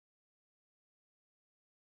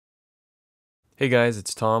Hey guys,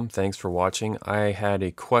 it's Tom. Thanks for watching. I had a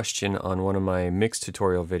question on one of my mix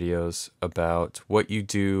tutorial videos about what you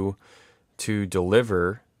do to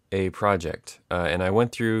deliver a project. And I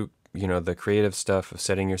went through, the creative stuff of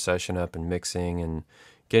setting your session up and mixing and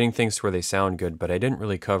getting things to where they sound good, but I didn't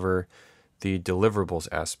really cover the deliverables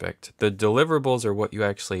aspect. The deliverables are what you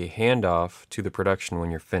actually hand off to the production when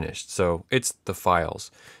you're finished. So it's the files.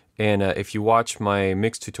 And if you watch my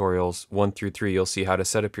mix tutorials 1 through 3, you'll see how to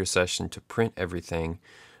set up your session to print everything.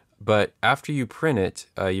 But after you print it,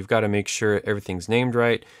 you've got to make sure everything's named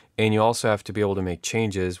right, and you also have to be able to make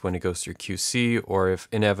changes when it goes through QC, or if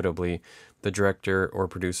inevitably the director or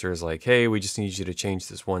producer is like, hey, we just need you to change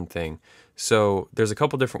this one thing. So there's a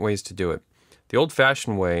couple different ways to do it. The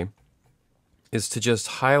old-fashioned way is to just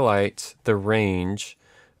highlight the range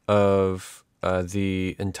of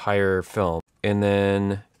the entire film, and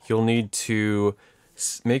then you'll need to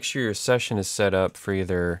make sure your session is set up for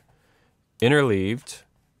either interleaved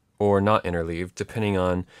or not interleaved, depending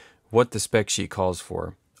on what the spec sheet calls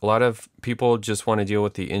for. A lot of people just want to deal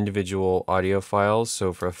with the individual audio files.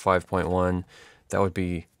 So for a 5.1, that would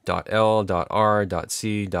be .l, .r,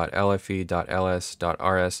 .c, .lfe, .ls,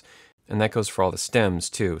 .rs, and that goes for all the stems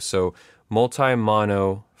too. So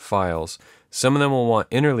multi-mono files. Some of them will want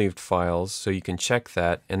interleaved files, so you can check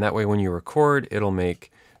that, and that way when you record, it'll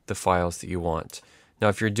make the files that you want. Now,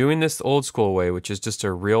 if you're doing this the old school way, which is just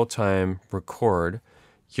a real-time record,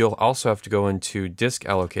 you'll also have to go into disk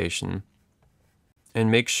allocation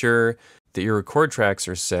and make sure that your record tracks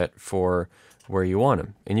are set for where you want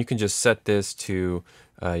them. And you can just set this to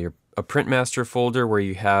a print master folder where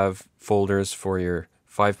you have folders for your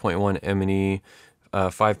 5.1 M&E,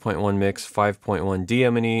 5.1 mix, 5.1 D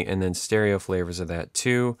M&E, and then stereo flavors of that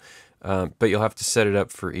too. But you'll have to set it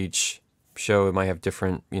up for each show. It might have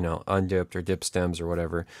different, undipped or dip stems or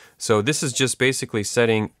whatever. So this is just basically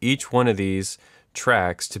setting each one of these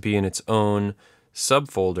tracks to be in its own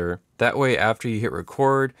subfolder. That way, after you hit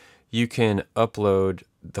record, you can upload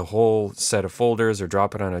the whole set of folders or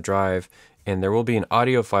drop it on a drive, and there will be an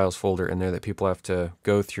audio files folder in there that people have to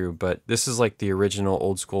go through. But this is like the original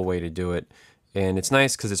old school way to do it. And it's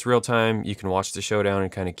nice because it's real time. You can watch the showdown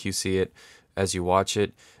and kind of QC it as you watch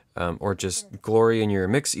it, or just glory in your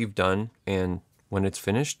mix you've done. And when it's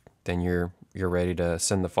finished, then you're ready to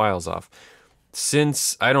send the files off.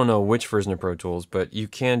 Since I don't know which version of Pro Tools, but you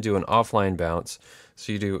can do an offline bounce.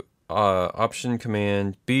 So you do Option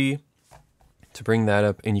Command B to bring that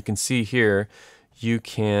up, and you can see here you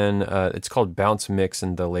can. It's called Bounce Mix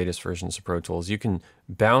in the latest versions of Pro Tools. You can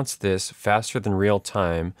bounce this faster than real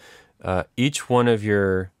time. Each one of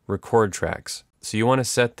your record tracks. So you want to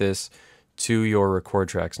set this to your record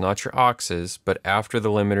tracks, not your auxes, but after the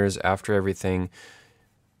limiters, after everything,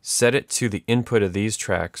 set it to the input of these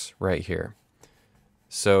tracks right here.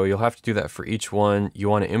 So you'll have to do that for each one. You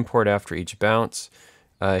want to import after each bounce.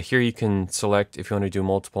 Here you can select if you want to do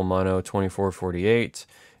multiple mono 2448,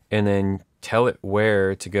 and then tell it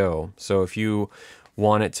where to go. So if you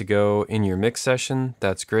want it to go in your mix session,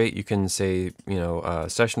 that's great. You can say,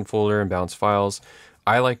 session folder and bounce files.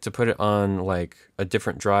 I like to put it on like a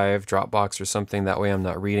different drive, Dropbox or something. That way I'm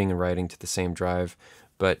not reading and writing to the same drive.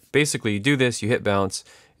 But basically you do this, you hit bounce,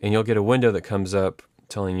 and you'll get a window that comes up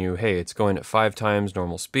telling you, hey, it's going at 5 times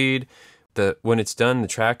normal speed. When it's done, the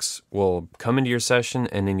tracks will come into your session,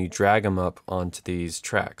 and then you drag them up onto these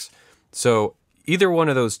tracks. So either one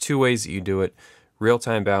of those two ways that you do it,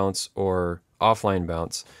 real-time bounce or offline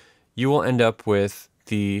bounce, you will end up with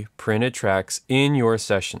the printed tracks in your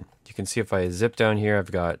session. You can see if I zip down here,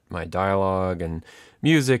 I've got my dialogue and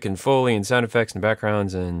music and Foley and sound effects and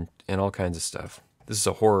backgrounds and all kinds of stuff. This is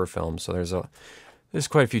a horror film, so there's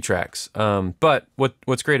quite a few tracks. But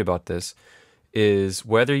what's great about this is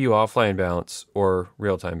whether you offline bounce or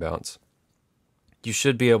real-time bounce, you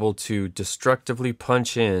should be able to destructively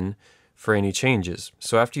punch in for any changes.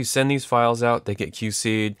 So after you send these files out, they get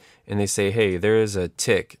QC'd, and they say, hey, there is a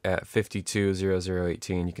tick at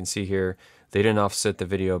 520018. You can see here, they didn't offset the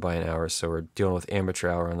video by an hour, so we're dealing with amateur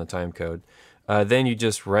hour on the time code. Then you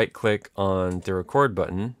just right-click on the record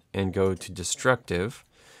button and go to destructive.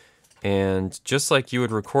 And just like you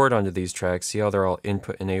would record onto these tracks, see how they're all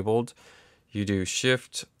input enabled? You do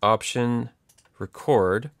Shift, Option,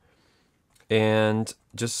 Record, and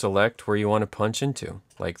just select where you want to punch into,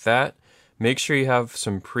 like that. Make sure you have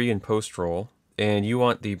some pre and post roll, and you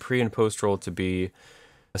want the pre and post roll to be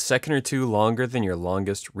a second or two longer than your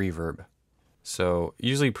longest reverb. So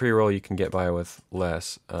usually pre-roll you can get by with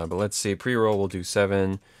less, but let's see, pre-roll will do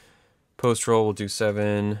 7, post-roll will do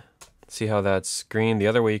 7. See how that's green? The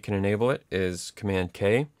other way you can enable it is Command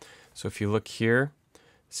K. So if you look here,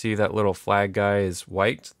 See that little flag guy is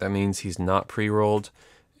white. That means he's not pre-rolled.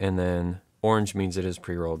 And then orange means it is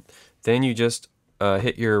pre-rolled. Then you just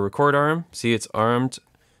hit your record arm. See, it's armed.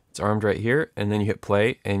 It's armed right here. And then you hit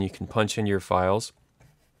play and you can punch in your files.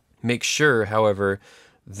 Make sure, however,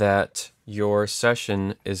 that your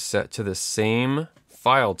session is set to the same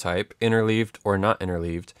file type, interleaved or not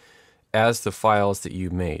interleaved, as the files that you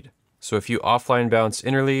made. So if you offline bounce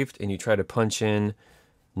interleaved and you try to punch in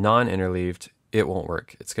non-interleaved, it won't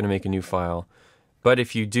work. It's going to make a new file. But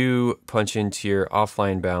if you do punch into your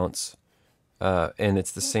offline bounce and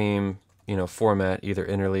it's the same, format, either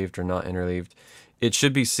interleaved or not interleaved, it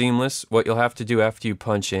should be seamless. What you'll have to do after you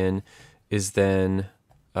punch in is then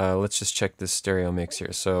let's just check this stereo mix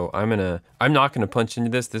here. So I'm not gonna punch into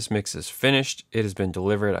this. This mix is finished. It has been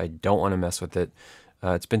delivered. I don't want to mess with it.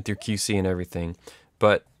 It's been through QC and everything.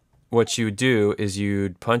 But what you would do is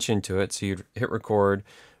you'd punch into it. So you'd hit record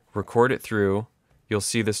it through. You'll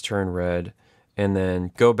see this turn red, and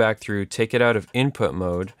then go back through, take it out of input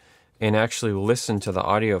mode, and actually listen to the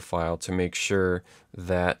audio file to make sure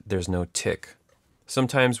that there's no tick.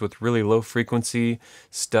 Sometimes with really low frequency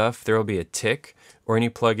stuff, there will be a tick, or any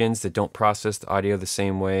plugins that don't process the audio the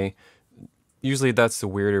same way. Usually that's the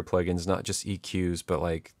weirder plugins, not just EQs, but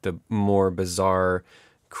like the more bizarre,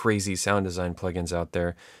 crazy sound design plugins out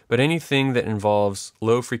there. But anything that involves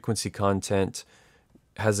low frequency content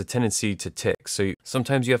has a tendency to tick. So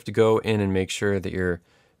sometimes you have to go in and make sure that you're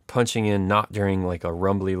punching in not during like a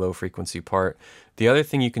rumbly low frequency part. The other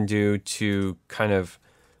thing you can do to kind of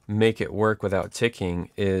make it work without ticking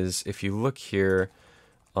is if you look here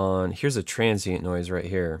here's a transient noise right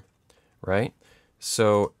here, right?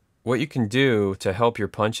 So what you can do to help your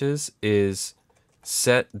punches is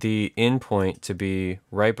set the in point to be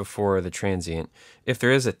right before the transient. If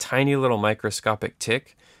there is a tiny little microscopic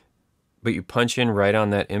tick, but you punch in right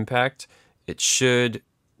on that impact, it should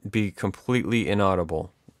be completely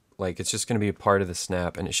inaudible. Like it's just going to be a part of the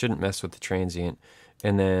snap, and it shouldn't mess with the transient.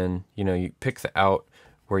 And then, you pick the out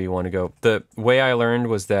where you want to go. The way I learned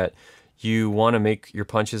was that you want to make your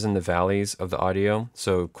punches in the valleys of the audio.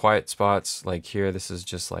 So quiet spots like here, this is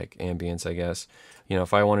just like ambience, I guess.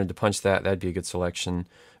 If I wanted to punch that, that'd be a good selection.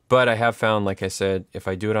 But I have found, like I said, if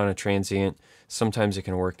I do it on a transient, sometimes it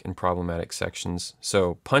can work in problematic sections.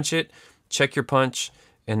 So punch it, check your punch,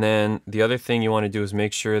 and then the other thing you want to do is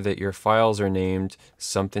make sure that your files are named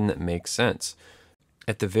something that makes sense.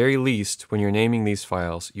 At the very least, when you're naming these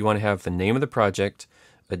files, you want to have the name of the project,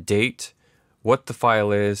 a date, what the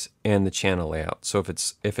file is, and the channel layout. So if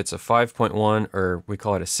it's a 5.1, or we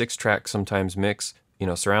call it a 6-track sometimes mix,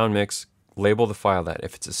 surround mix, label the file that.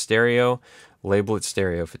 If it's a stereo, label it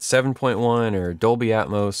stereo. If it's 7.1 or Dolby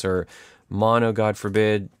Atmos or mono, God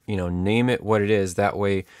forbid, name it what it is. That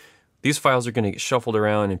way these files are going to get shuffled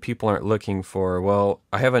around and people aren't looking for, well,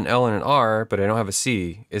 I have an L and an R, but I don't have a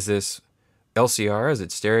C. Is this LCR? Is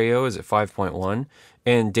it stereo? Is it 5.1?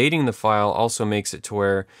 And dating the file also makes it to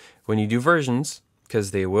where when you do versions,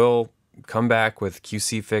 because they will come back with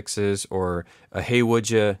QC fixes or a hey would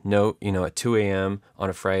ya note, at 2 a.m. on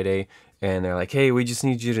a Friday, and they're like, hey, we just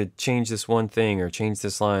need you to change this one thing or change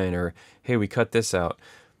this line, or hey, we cut this out.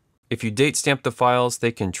 If you date stamp the files,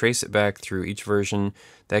 they can trace it back through each version.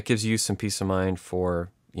 That gives you some peace of mind for,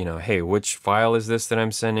 hey, which file is this that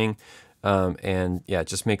I'm sending? And yeah, it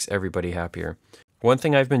just makes everybody happier. One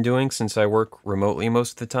thing I've been doing since I work remotely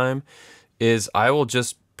most of the time is I will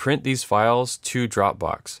just print these files to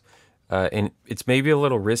Dropbox. And it's maybe a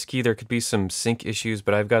little risky. There could be some sync issues,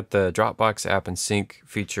 but I've got the Dropbox app and sync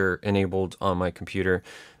feature enabled on my computer.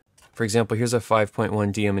 For example, here's a 5.1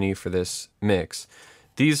 DM&E for this mix.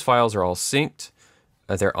 These files are all synced.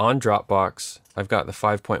 They're on Dropbox. I've got the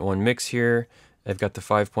 5.1 mix here. I've got the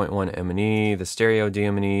 5.1 M&E, the stereo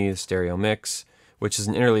DM&E, the stereo mix, which is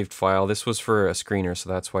an interleaved file. This was for a screener, so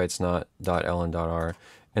that's why it's not .l and .r.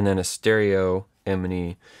 And then a stereo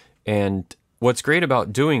M&E. And what's great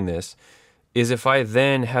about doing this is if I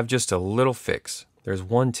then have just a little fix, there's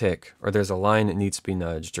one tick, or there's a line that needs to be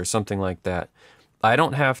nudged, or something like that, I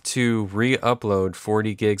don't have to re-upload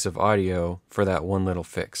 40 gigs of audio for that one little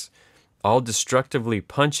fix. I'll destructively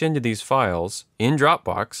punch into these files in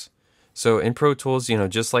Dropbox. So in Pro Tools,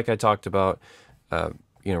 just like I talked about,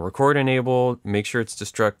 record enable, make sure it's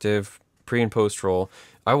destructive, pre and post roll.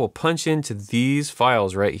 I will punch into these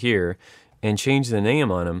files right here and change the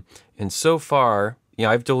name on them. And so far,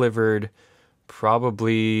 I've delivered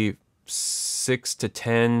probably 6 to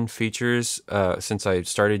 10 features since I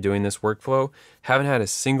started doing this workflow. Haven't had a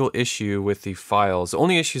single issue with the files. The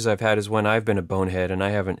only issues I've had is when I've been a bonehead and I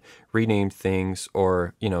haven't renamed things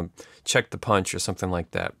or, checked the punch or something like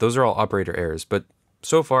that. Those are all operator errors. But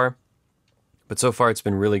so far, But so far it's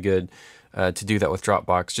been really good to do that with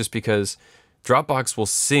Dropbox, just because Dropbox will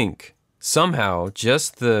sync somehow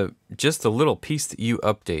just the little piece that you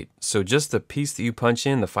update. So just the piece that you punch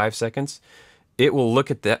in, the 5 seconds, it will look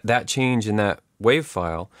at that change in that WAV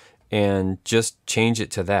file and just change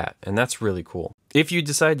it to that. And that's really cool. If you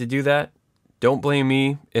decide to do that, don't blame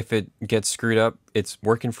me if it gets screwed up. It's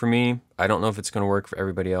working for me. I don't know if it's going to work for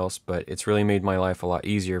everybody else, but it's really made my life a lot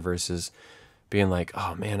easier versus being like,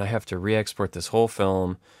 oh man, I have to re-export this whole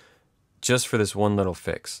film just for this one little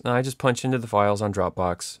fix. Now I just punch into the files on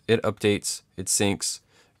Dropbox, it updates, it syncs,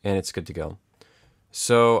 and it's good to go.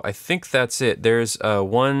 So I think that's it. There's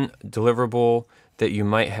one deliverable that you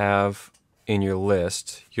might have in your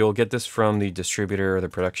list. You'll get this from the distributor or the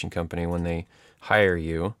production company when they hire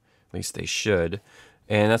you. At least they should.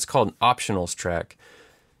 And that's called an optionals track.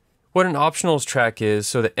 What an optionals track is,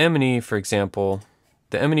 so the M&E, for example,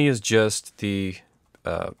 the M&E is just the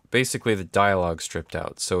basically the dialogue stripped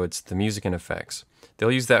out. So it's the music and effects.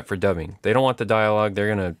 They'll use that for dubbing. They don't want the dialogue.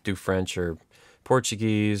 They're going to do French or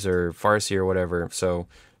Portuguese or Farsi or whatever. So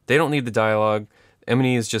they don't need the dialogue.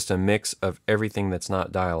 M&E is just a mix of everything that's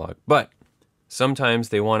not dialogue. But sometimes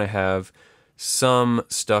they want to have some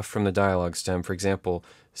stuff from the dialogue stem. For example,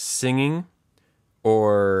 singing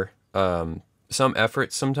or some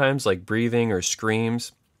effort sometimes, like breathing or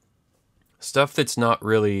screams. Stuff that's not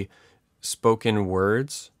really spoken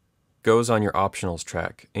words goes on your optionals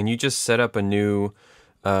track. And you just set up a new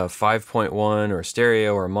 5.1 or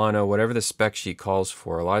stereo or mono, whatever the spec sheet calls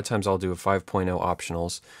for. A lot of times I'll do a 5.0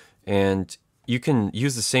 optionals. And you can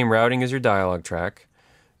use the same routing as your dialogue track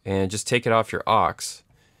and just take it off your aux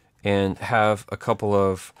and have a couple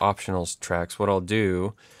of optionals tracks. What I'll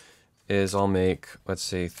do is I'll make, let's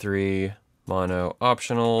say, 3 mono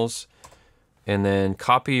optionals, and then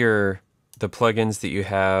copy the plugins that you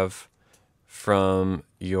have from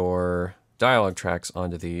your dialogue tracks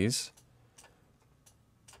onto these.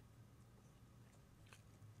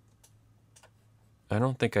 I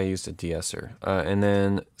don't think I used a de-esser. And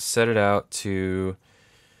then set it out to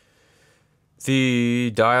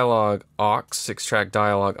the dialogue aux, 6-track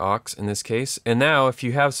dialogue aux in this case. And now if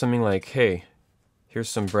you have something like, hey, here's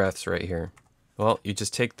some breaths right here. Well, you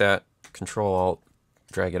just take that, Control-Alt,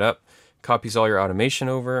 drag it up, copies all your automation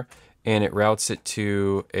over, and it routes it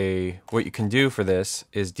to what you can do for this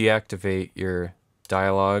is deactivate your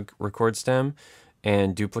dialogue record stem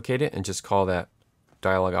and duplicate it and just call that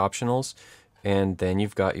dialogue optionals. And then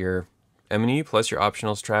you've got your M&E plus your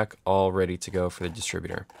optionals track all ready to go for the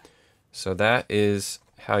distributor. So that is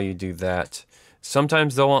how you do that.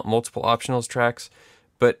 Sometimes they'll want multiple optionals tracks,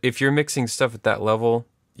 but if you're mixing stuff at that level,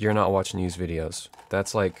 you're not watching these videos.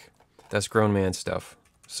 That's grown man stuff.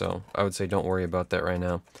 So I would say don't worry about that right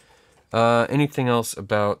now. Anything else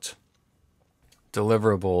about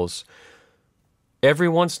deliverables? Every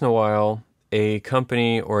once in a while, a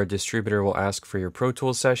company or a distributor will ask for your Pro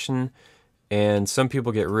Tools session, and some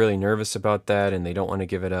people get really nervous about that and they don't want to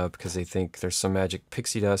give it up because they think there's some magic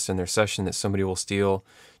pixie dust in their session that somebody will steal.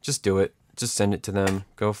 Just do it. Just send it to them.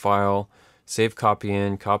 Go file, save copy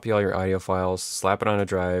in, copy all your audio files, slap it on a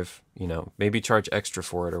drive, maybe charge extra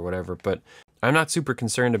for it or whatever. But I'm not super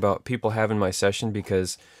concerned about people having my session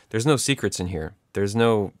because there's no secrets in here. There's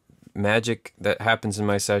no magic that happens in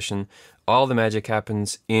my session. All the magic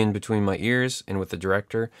happens in between my ears and with the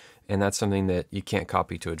director, and that's something that you can't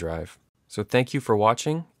copy to a drive. So thank you for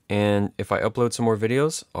watching, and if I upload some more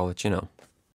videos, I'll let you know.